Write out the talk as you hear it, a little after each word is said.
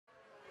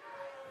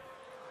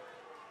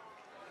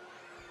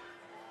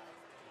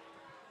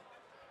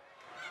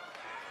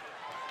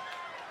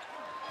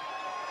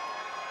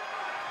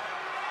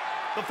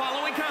The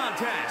following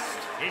contest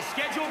is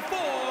scheduled for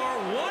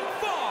one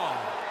fall.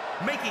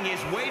 Making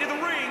his way to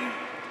the ring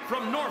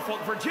from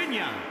Norfolk,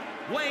 Virginia,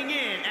 weighing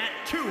in at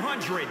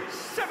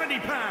 270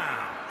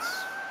 pounds,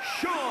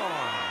 Shawn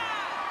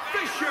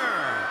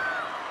Fisher.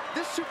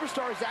 This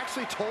superstar has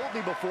actually told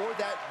me before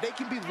that they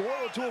can be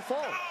loyal to a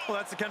fault. Well,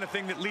 that's the kind of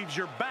thing that leaves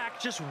your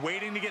back just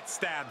waiting to get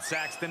stabbed,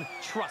 Saxton.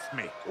 Trust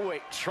me.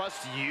 Wait,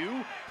 trust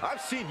you?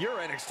 I've seen your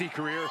NXT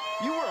career.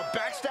 You were a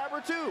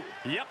backstabber too.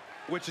 Yep,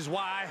 which is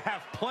why I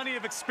have plenty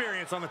of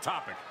experience on the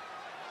topic.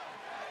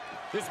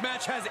 This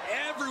match has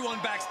everyone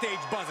backstage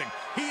buzzing.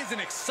 He is an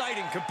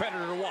exciting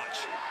competitor to watch.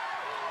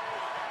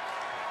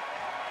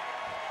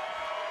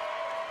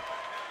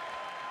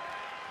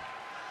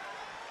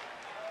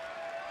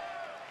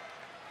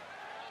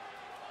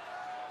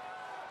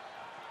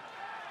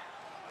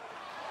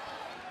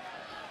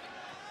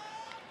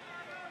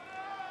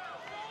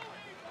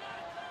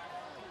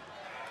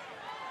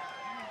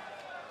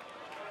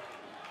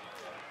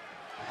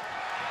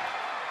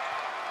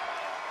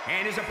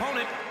 And his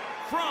opponent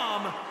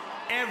from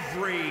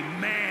every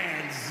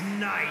man's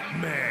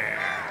nightmare,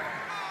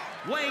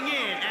 weighing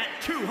in at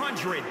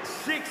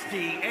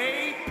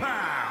 268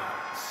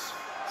 pounds,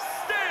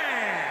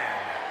 Stan!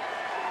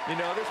 You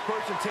know, this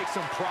person takes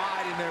some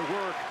pride in their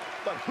work,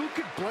 but who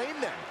could blame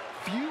them?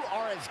 Few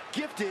are as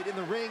gifted in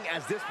the ring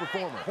as this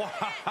performer.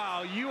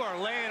 Wow, you are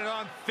laying it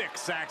on thick,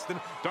 Saxton.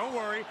 Don't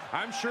worry,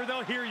 I'm sure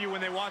they'll hear you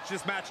when they watch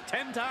this match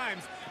 10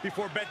 times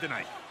before bed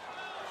tonight.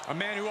 A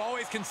man who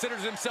always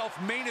considers himself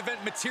main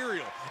event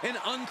material, an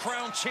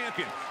uncrowned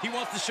champion. He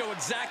wants to show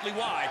exactly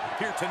why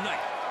here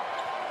tonight.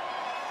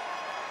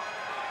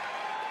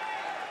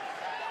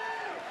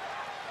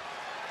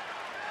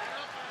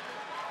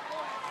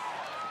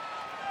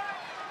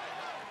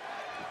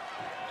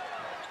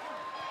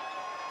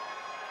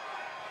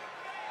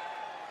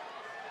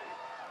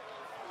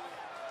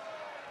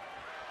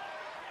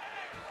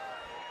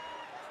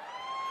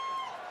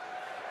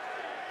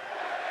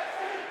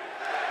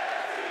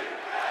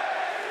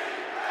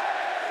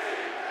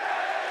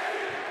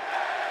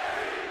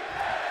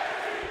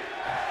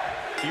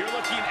 You're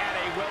looking at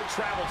a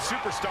well-traveled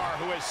superstar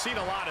who has seen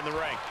a lot in the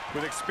ring.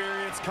 With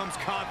experience comes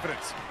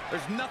confidence.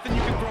 There's nothing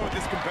you can throw at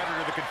this competitor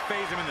that could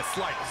phase him in the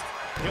slightest.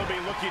 He'll be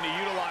looking to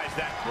utilize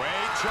that.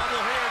 Great trouble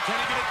here. Can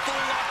he get it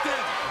fully locked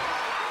in?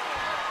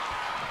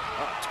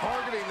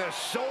 Targeting the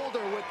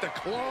shoulder with the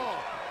claw.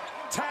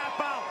 Tap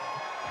out.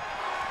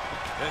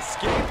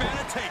 Escape and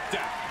a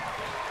takedown.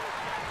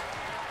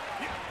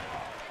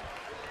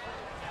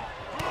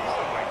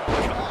 Oh my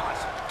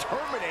gosh,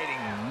 terminating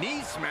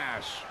knee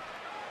smash.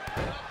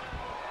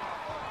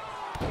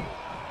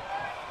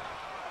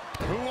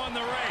 Who won the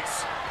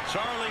race?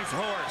 Charlie's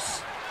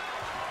horse.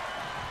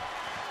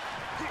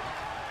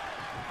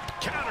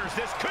 Counters.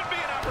 This could be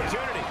an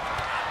opportunity.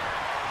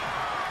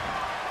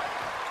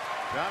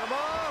 Got him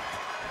up.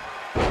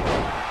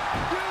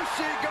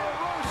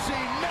 Ushigoroshi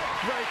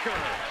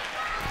neckbreaker.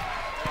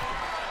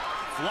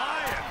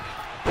 Flying.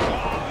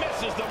 Oh,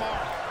 misses the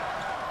mark.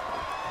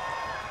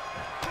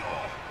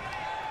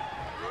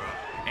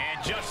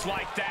 And just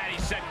like that, he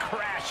sent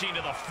crashing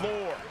to the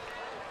floor.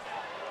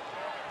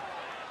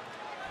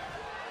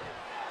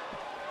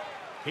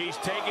 He's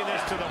taking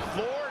this to the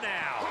floor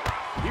now.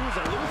 He was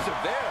elusive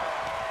there.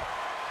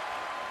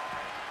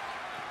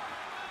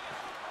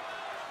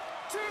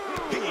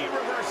 He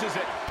reverses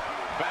it.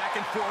 Back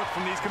and forth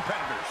from these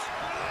competitors.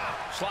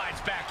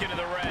 Slides back into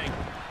the ring.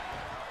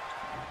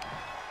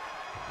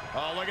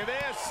 Oh, look at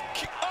this.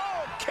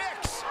 Oh,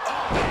 kicks.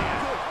 Oh,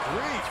 man. Good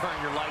grief. Turn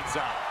your lights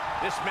out.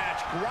 This match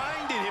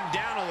grinded him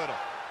down a little.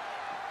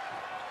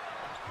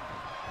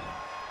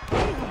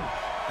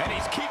 And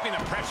he's keeping the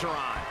pressure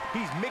on.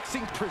 He's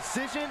mixing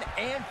precision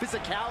and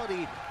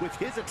physicality with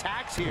his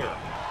attacks here.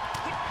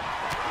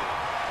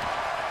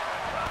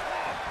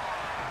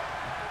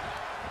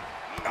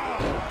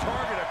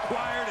 Target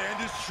acquired and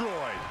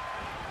destroyed.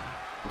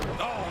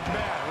 Oh,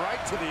 man,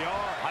 right to the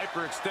arm.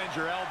 Hyperextend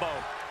your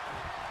elbow.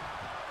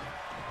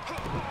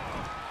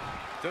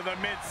 To the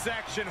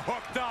midsection,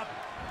 hooked up.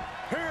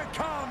 Here it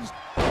comes.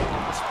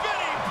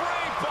 Spinning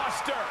brain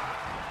buster.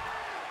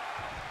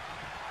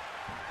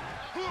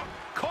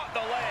 Caught the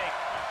leg.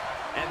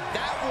 And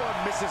that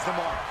one misses the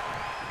mark.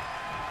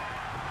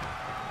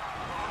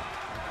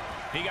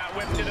 He got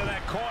whipped into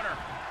that corner.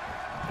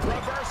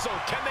 Reversal.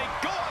 Can they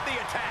go on the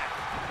attack?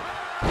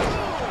 Boom!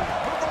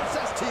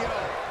 Reverse STO.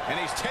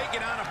 And he's taking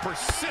on a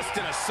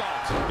persistent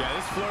assault. Yeah,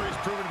 this flurry's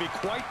proven to be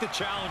quite the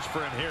challenge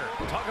for him here.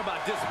 Talk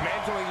about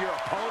dismantling your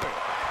opponent.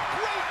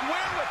 Great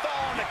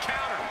wherewithal on the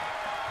counter.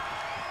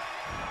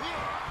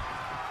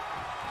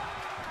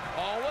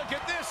 Oh, look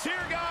at this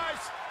here, guys.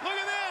 Look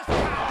at this.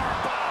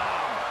 Powerbomb.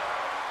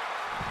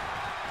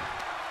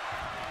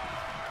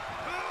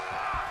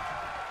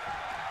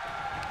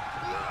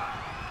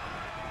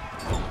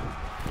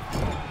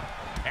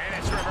 And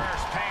it's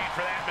reverse pain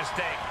for that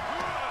mistake.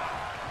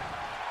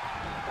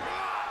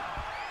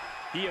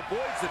 He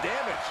avoids the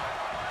damage.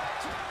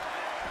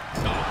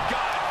 Oh,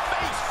 God,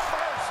 face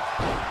first.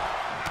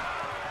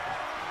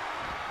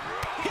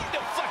 He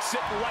deflects sit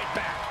right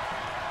back.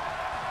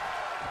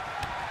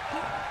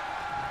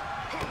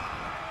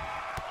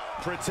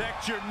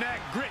 Protect your neck,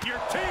 grit your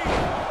teeth.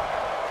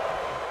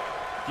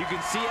 You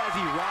can see as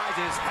he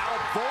rises how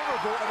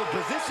vulnerable of a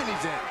position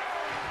he's in.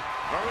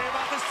 Are we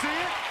about to see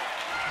it?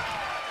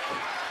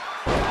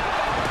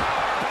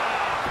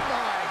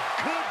 My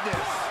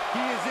goodness,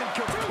 he is in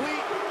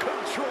complete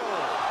control.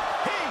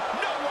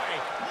 No way,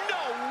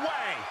 no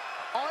way.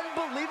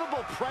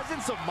 Unbelievable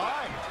presence of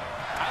mind.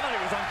 I thought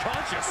he was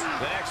unconscious.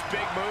 The next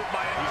big move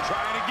by him. He's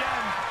trying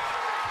again.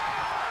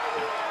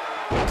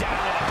 Down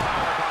with a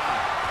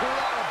powerbomb. Pull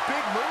out a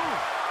big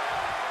move.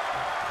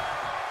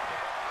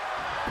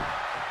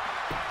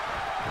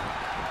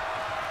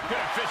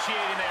 Good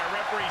officiating there.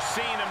 Referee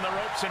seeing him the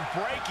ropes and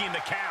breaking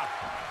the count.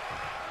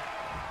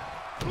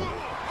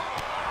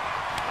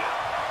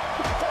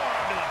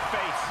 Forearm to the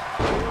face.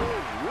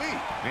 Ooh-wee.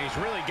 And he's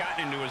really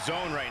gotten into his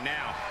zone right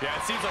now. Yeah,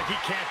 it seems like he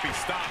can't be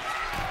stopped.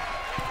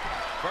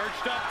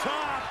 Perched up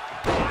top.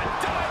 A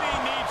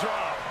diving knee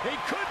drop. He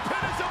could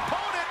pin his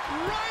opponent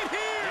right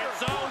here.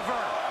 It's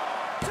over.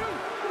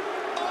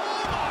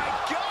 Oh my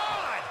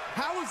God!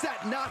 How is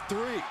that not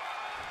 3?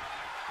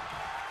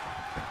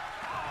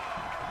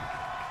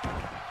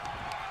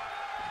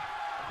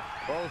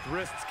 Both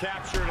wrists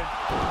captured.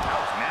 That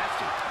was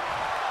nasty.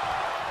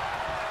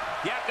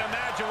 You have to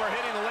imagine we're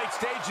hitting the late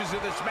stages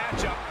of this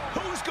matchup.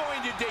 Who's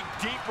going to dig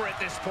deeper at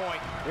this point?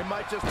 It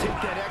might just take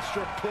that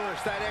extra push,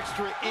 that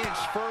extra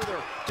inch further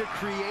to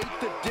create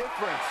the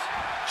difference.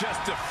 Just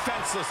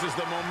defenseless as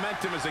the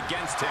momentum is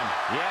against him.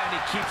 Yeah, and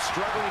he keeps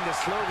struggling to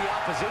slow the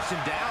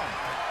opposition down.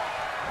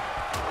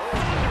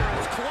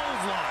 Thunderous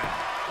clothesline.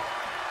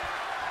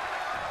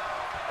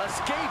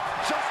 Escape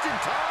just in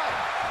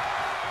time.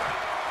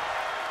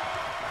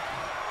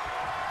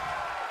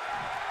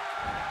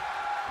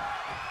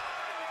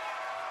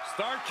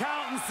 Start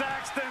counting,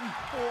 Saxton.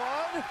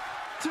 1,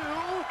 2, 3.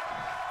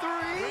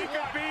 We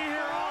could be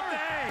here all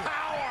day.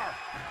 Power!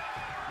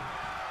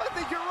 I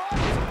think you're right.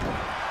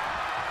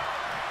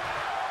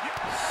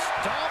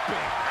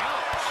 Stomping.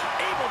 Ouch.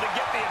 Able to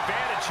get the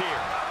advantage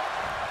here.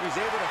 He's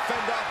able to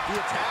fend off the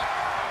attack.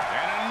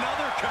 And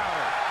another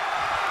counter.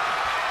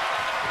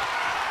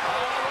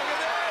 Oh, look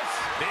at this.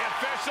 The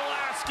official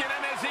asking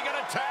him, is he going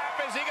to tap?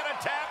 Is he going to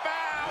tap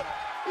out?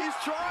 He's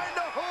trying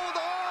to hold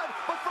on,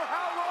 but for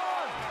how long?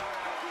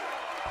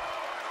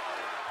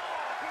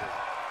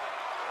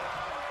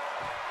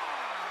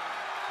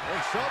 In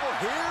trouble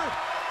here.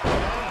 Oh,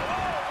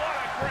 what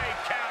a great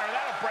counter.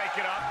 That'll break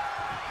it up.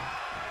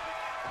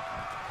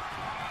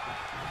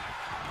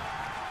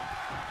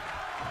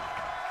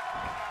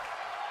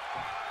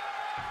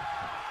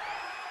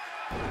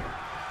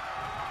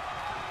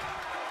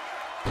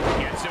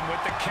 Gets him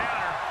with the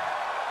counter.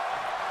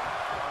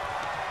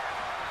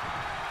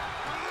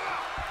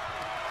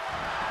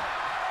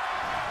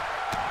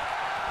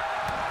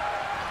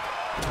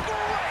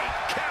 Great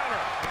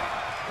counter.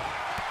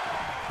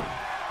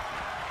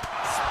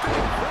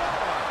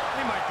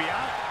 He might be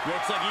out.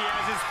 Looks like he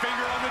has his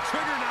finger on the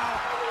trigger now.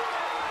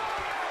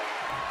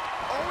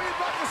 Are we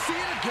about to see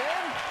it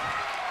again?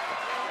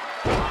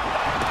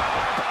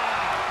 My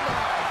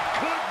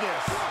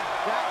goodness.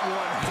 That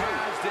one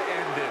has to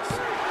end this.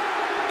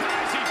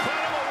 Guys, he put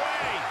him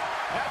away.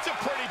 That's a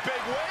pretty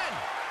big win.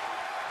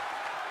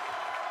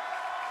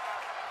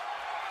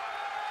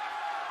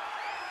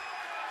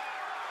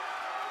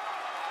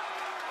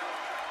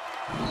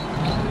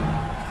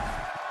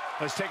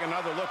 Let's take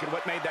another look at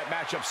what made that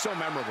matchup so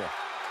memorable.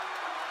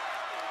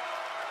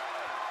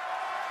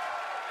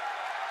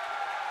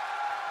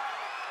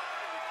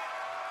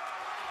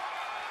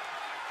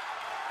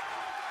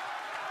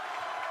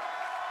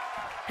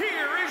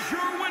 Here is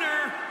your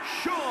winner,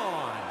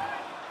 Shawn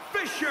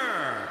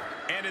Fisher.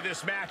 Ended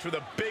this match with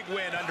a big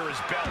win under his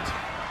belt.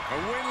 A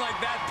win like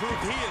that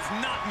proved he is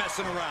not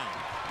messing around.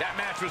 That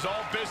match was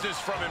all business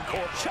from him,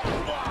 Corp. Chop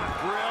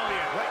block.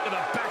 Brilliant. Right to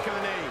the back of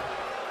the knee.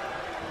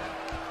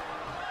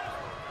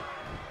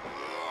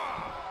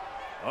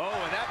 Oh,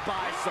 and that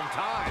buys some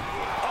time.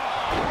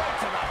 Oh, right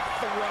to the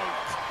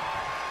throat.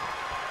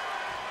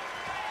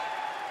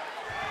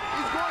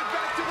 He's going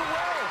back to the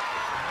well.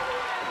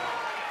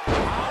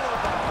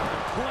 Powerbomb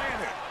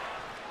planted.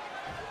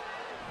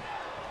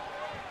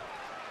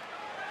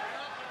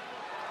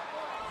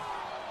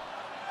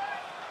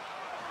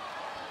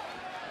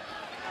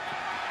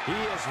 He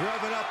is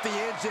revving up the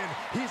engine.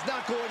 He's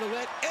not going to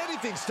let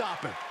anything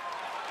stop him.